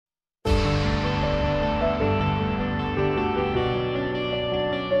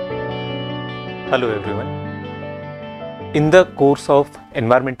Hello everyone. In the course of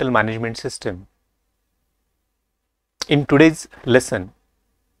Environmental Management System, in today's lesson,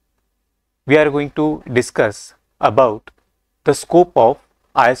 we are going to discuss about the scope of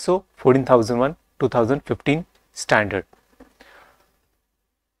ISO 14001-2015 standard.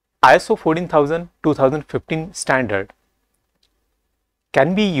 ISO 14000-2015 standard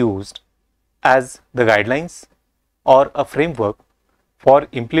can be used as the guidelines or a framework for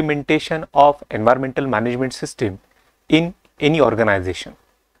implementation of environmental management system in any organization.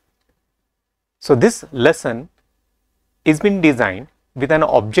 So this lesson is been designed with an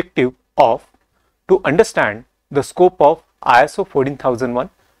objective of to understand the scope of ISO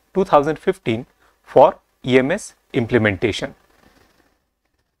 14001-2015 for EMS implementation.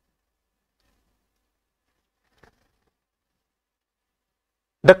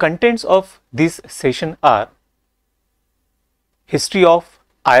 The contents of this session are history of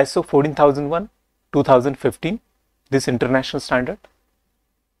ISO 14001-2015, this international standard.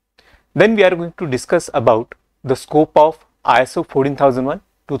 Then we are going to discuss about the scope of ISO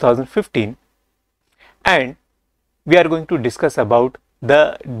 14001-2015, and we are going to discuss about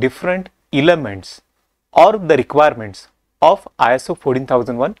the different elements or the requirements of ISO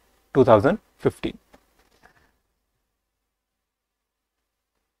 14001-2015.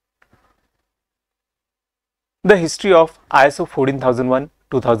 The history of ISO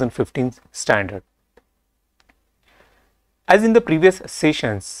 14001-2015 standard. As in the previous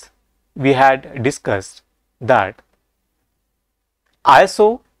sessions, we had discussed that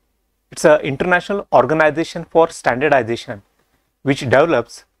ISO, it's an international organization for standardization which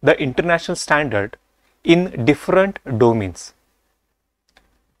develops the international standard in different domains.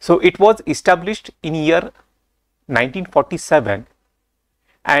 So it was established in year 1947,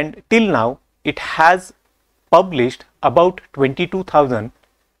 and till now it has published about 22,000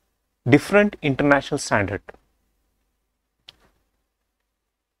 different international standards.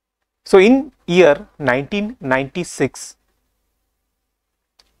 So in year 1996,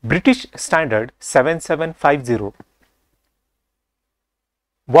 British standard 7750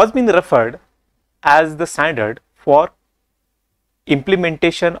 was being referred as the standard for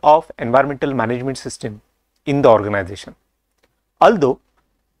implementation of environmental management system in the organization. Although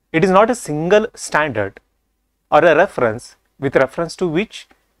it is not a single standard or a reference with reference to which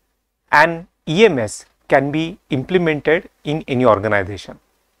an EMS can be implemented in any organization.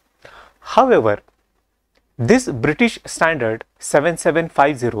 However, this British standard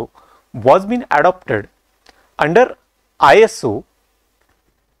 7750 was being adopted under ISO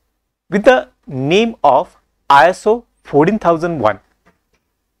with the name of ISO 14001.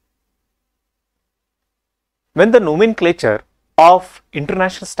 When the nomenclature of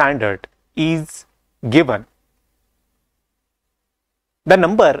international standard is given, the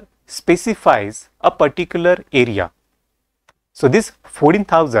number specifies a particular area. So this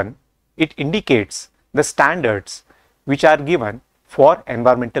 14,000, it indicates the standards which are given for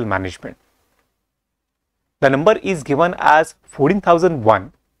environmental management. The number is given as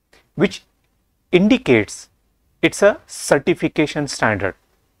 14,001, which indicates it's a certification standard.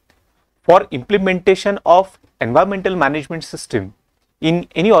 For implementation of environmental management system in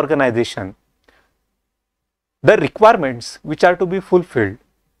any organization, the requirements which are to be fulfilled,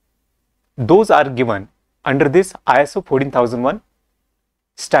 those are given under this ISO 14001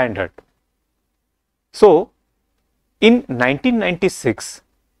 standard. So in 1996,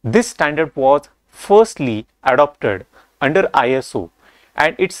 this standard was firstly adopted under ISO,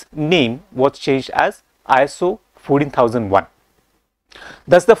 and its name was changed as ISO 14001.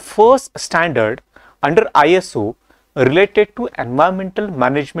 Thus the first standard under ISO related to environmental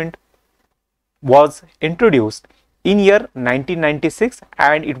management was introduced in year 1996,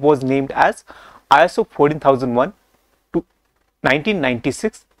 and it was named as ISO 14001 to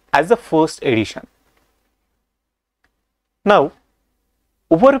 1996 as the first edition. Now,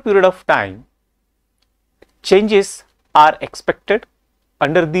 over a period of time, changes are expected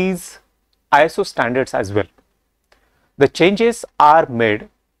under these ISO standards as well. The changes are made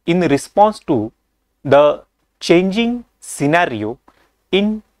in response to the changing scenario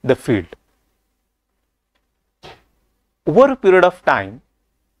in the field. Over a period of time,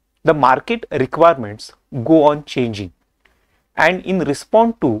 the market requirements go on changing, and in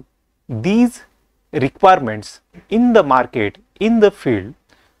response to these requirements in the market, in the field,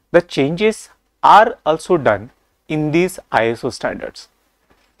 the changes are also done in these ISO standards.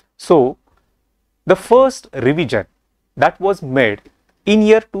 So the first revision that was made in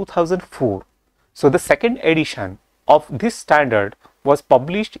year 2004, so the second edition of this standard was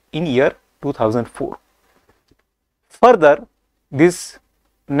published in year 2004. Further, this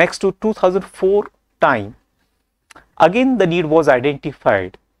next to 2004 time, again the need was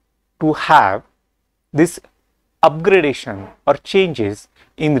identified to have this upgradation or changes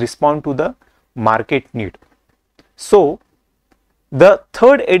in response to the market need. So the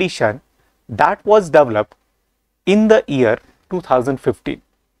third edition that was developed in the year 2015.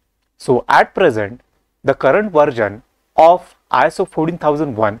 So at present, the current version of ISO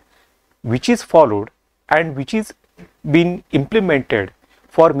 14001 which is followed and which is been implemented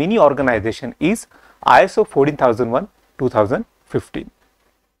for many organizations is ISO 14001 2015.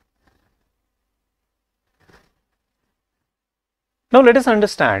 Now let us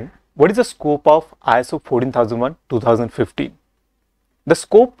understand what is the scope of ISO 14001 2015. The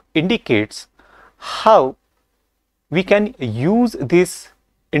scope indicates how we can use this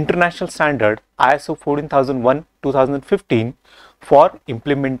international standard ISO 14001 2015 for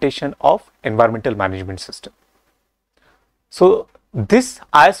implementation of environmental management system. So this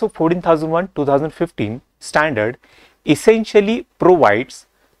ISO 14001 2015 standard essentially provides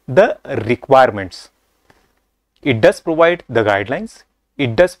the requirements. It does provide the guidelines,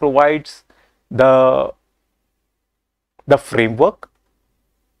 it does provides the framework,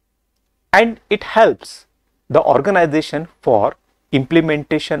 and it helps the organization for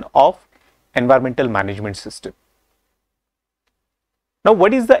implementation of environmental management system. Now,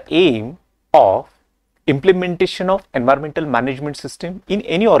 what is the aim of implementation of environmental management system in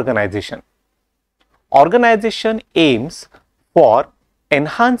any organization? Organization aims for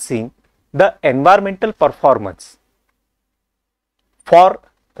enhancing the environmental performance. For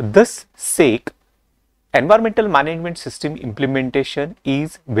this sake, environmental management system implementation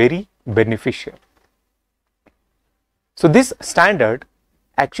is very beneficial. So this standard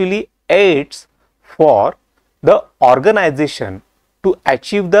actually aids for the organization to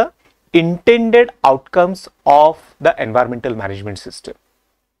achieve the intended outcomes of the environmental management system.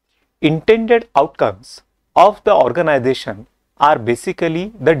 Intended outcomes of the organization are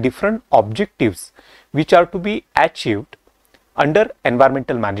basically the different objectives which are to be achieved under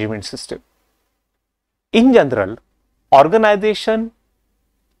environmental management system. In general, organization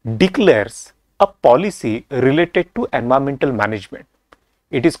declares a policy related to environmental management.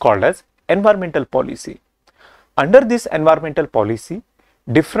 It is called as environmental policy. Under this environmental policy,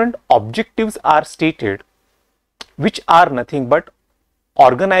 different objectives are stated which are nothing but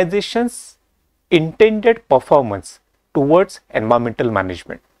organization's intended performance towards environmental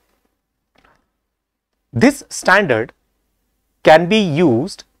management. This standard can be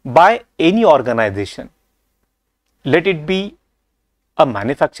used by any organization. Let it be a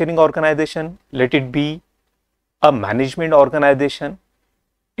manufacturing organization, let it be a management organization,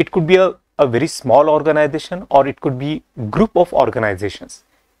 it could be a very small organization, or it could be group of organizations.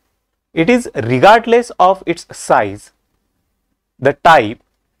 It is regardless of its size, the type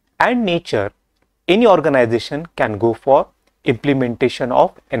and nature, any organization can go for implementation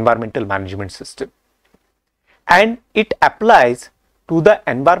of environmental management system. And it applies to the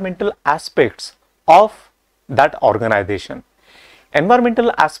environmental aspects of that organization.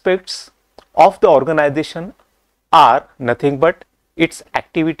 Environmental aspects of the organization are nothing but its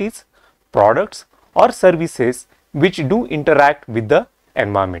activities, products or services which do interact with the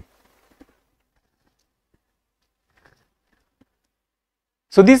environment.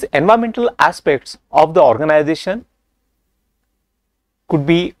 So these environmental aspects of the organization could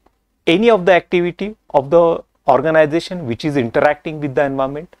be any of the activity of the organization which is interacting with the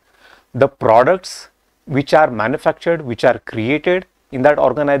environment, the products which are manufactured, which are created in that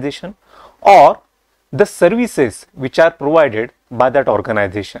organization, or the services which are provided by that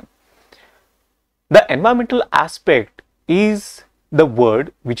organization. The environmental aspect is the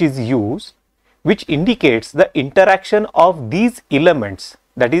word which is used which indicates the interaction of these elements,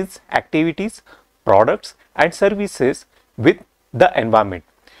 that is activities, products and services with the environment,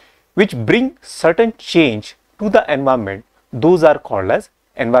 which bring certain change to the environment. Those are called as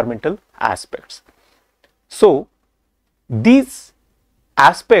environmental aspects. So these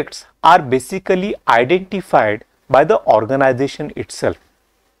aspects are basically identified by the organization itself.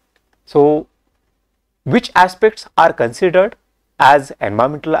 So which aspects are considered as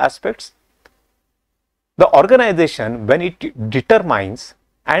environmental aspects? The organization, when it determines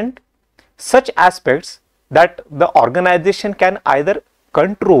and such aspects that the organization can either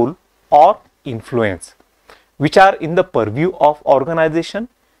control or influence, which are in the purview of organization,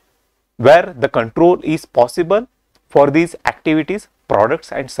 where the control is possible for these activities,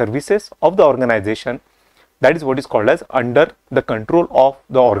 products and services of the organization, that is what is called as under the control of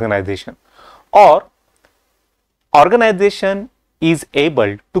the organization. Or organization is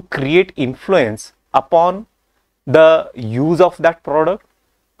able to create influence upon the use of that product,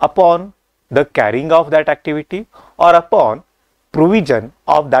 upon the carrying of that activity or upon provision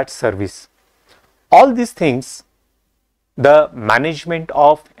of that service. All these things, the management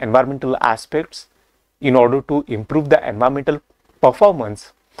of environmental aspects in order to improve the environmental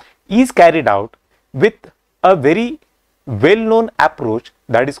performance is carried out with a very well-known approach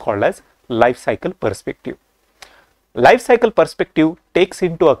that is called as life cycle perspective. Life cycle perspective takes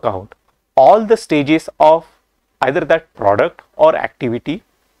into account all the stages of either that product or activity,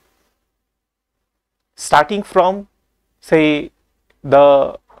 starting from, say,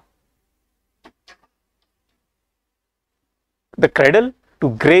 the cradle to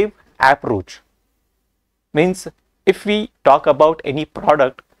grave approach. Means if we talk about any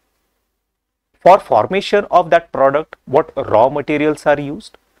product, for formation of that product, what raw materials are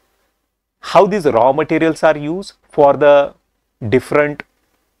used, how these raw materials are used for the different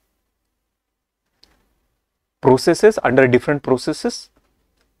processes, under different processes,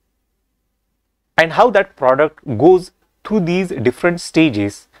 and how that product goes through these different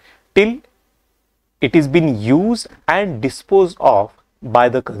stages till it is being used and disposed of by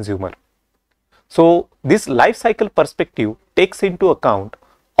the consumer. So this life cycle perspective takes into account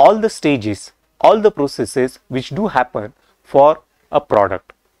all the stages, all the processes which do happen for a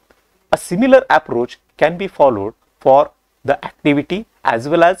product. A similar approach can be followed for the activity as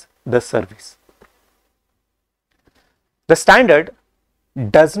well as the service. The standard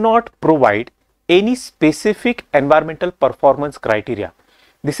does not provide any specific environmental performance criteria.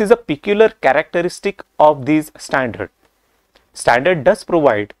 This is a peculiar characteristic of these standard. Standard does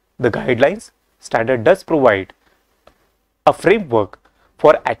provide the guidelines, standard does provide a framework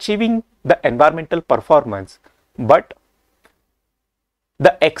for achieving the environmental performance, but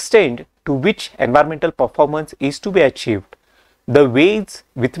the extent to which environmental performance is to be achieved, the ways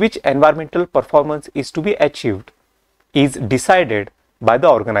with which environmental performance is to be achieved is decided by the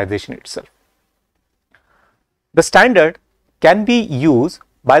organization itself. The standard can be used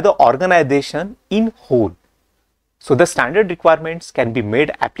by the organization in whole. So the standard requirements can be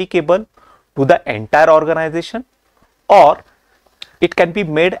made applicable to the entire organization, or it can be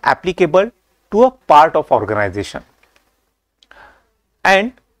made applicable to a part of organization.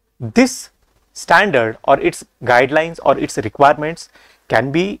 And this standard or its guidelines or its requirements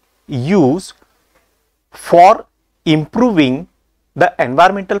can be used for improving the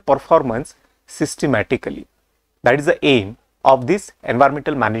environmental performance systematically. That is the aim of this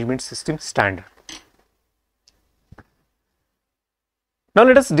environmental management system standard. Now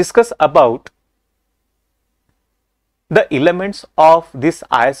let us discuss about the elements of this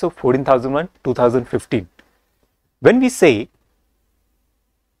ISO 14001:2015. When we say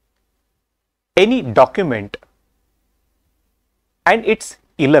any document and its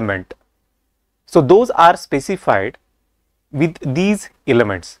element, so those are specified with these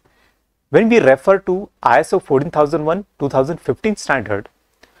elements. When we refer to ISO 14001:2015 standard,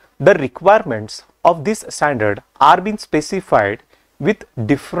 the requirements of this standard are being specified with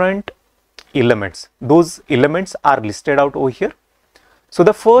different elements. Those elements are listed out over here. So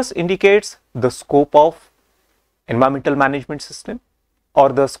the first indicates the scope of environmental management system or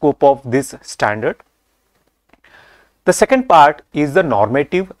the scope of this standard. The second part is the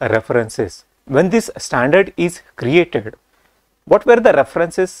normative references. When this standard is created, what were the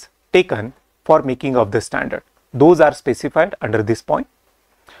references taken for making of the standard? Those are specified under this point.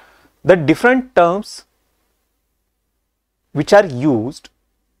 The different terms which are used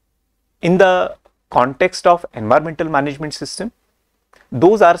in the context of environmental management system,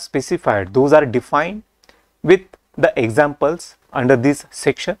 those are specified, those are defined with the examples under this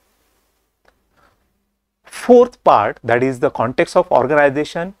section. Fourth part, that is the context of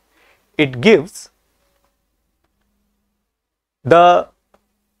organization, it gives the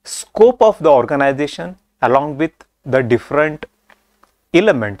scope of the organization along with the different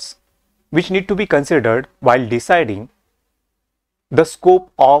elements which need to be considered while deciding the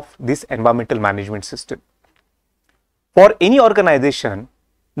scope of this environmental management system. For any organization,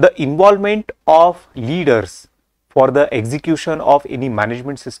 the involvement of leaders for the execution of any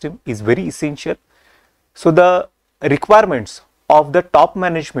management system is very essential. So the requirements of the top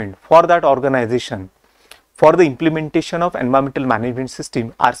management for that organization for the implementation of environmental management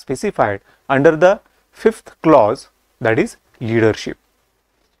system are specified under the fifth clause, that is leadership.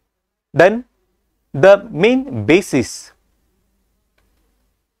 Then the main basis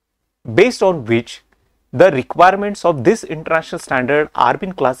based on which the requirements of this international standard are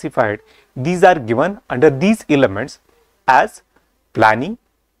being classified, these are given under these elements as planning,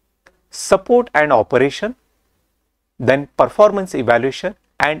 support and operation, then performance evaluation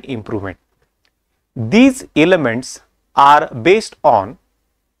and improvement. These elements are based on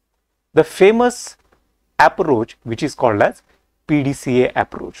the famous approach which is called as PDCA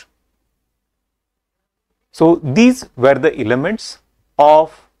approach. So these were the elements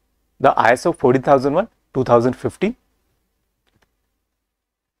of the ISO 14001-2015.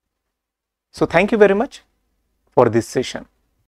 So thank you very much for this session.